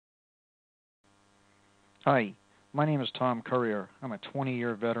Hi, my name is Tom Currier. I'm a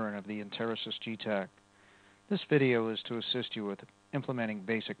 20-year veteran of the Enterasys GTAC. This video is to assist you with implementing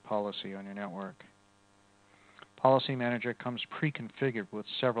basic policy on your network. Policy Manager comes pre-configured with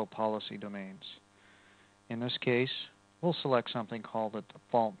several policy domains. In this case, we'll select something called the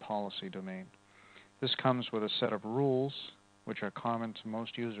default policy domain. This comes with a set of rules, which are common to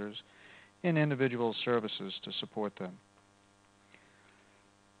most users, and individual services to support them.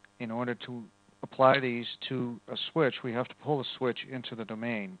 In order to apply these to a switch, we have to pull the switch into the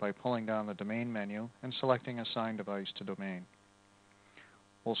domain by pulling down the domain menu and selecting Assign Device to Domain.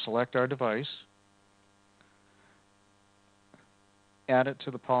 We'll select our device, add it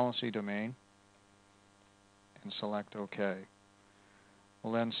to the policy domain, and select OK.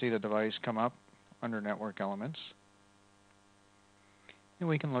 We'll then see the device come up under Network Elements, and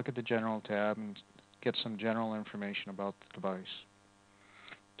we can look at the General tab and get some general information about the device.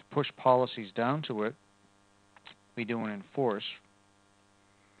 To push policies down to it, we do an enforce.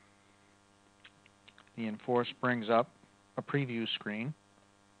 The enforce brings up a preview screen,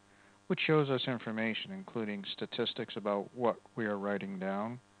 which shows us information including statistics about what we are writing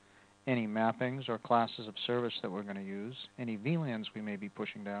down, any mappings or classes of service that we're going to use, any VLANs we may be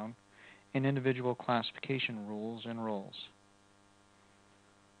pushing down, and individual classification rules and roles.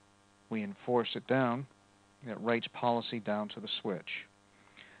 We enforce it down, and it writes policy down to the switch.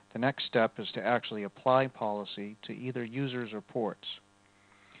 The next step is to actually apply policy to either users or ports.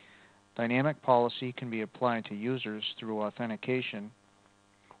 Dynamic policy can be applied to users through authentication,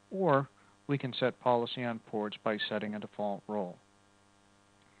 or we can set policy on ports by setting a default role.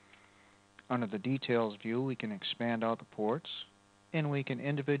 Under the Details view, we can expand out the ports, and we can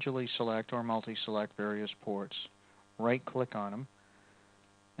individually select or multi-select various ports, right-click on them,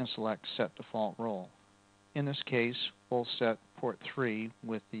 and select Set Default Role. In this case, we'll set port 3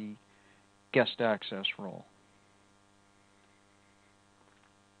 with the guest access role.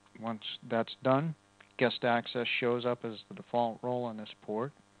 Once that's done, guest access shows up as the default role on this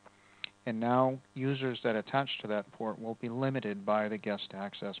port, and now users that attach to that port will be limited by the guest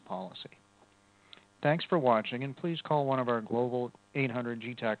access policy. Thanks for watching, and please call one of our global 800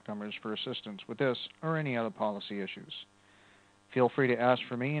 GTAC numbers for assistance with this or any other policy issues. Feel free to ask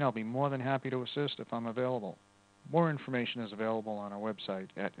for me, and I'll be more than happy to assist if I'm available. More information is available on our website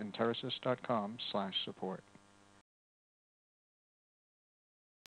at enterasys.com/support.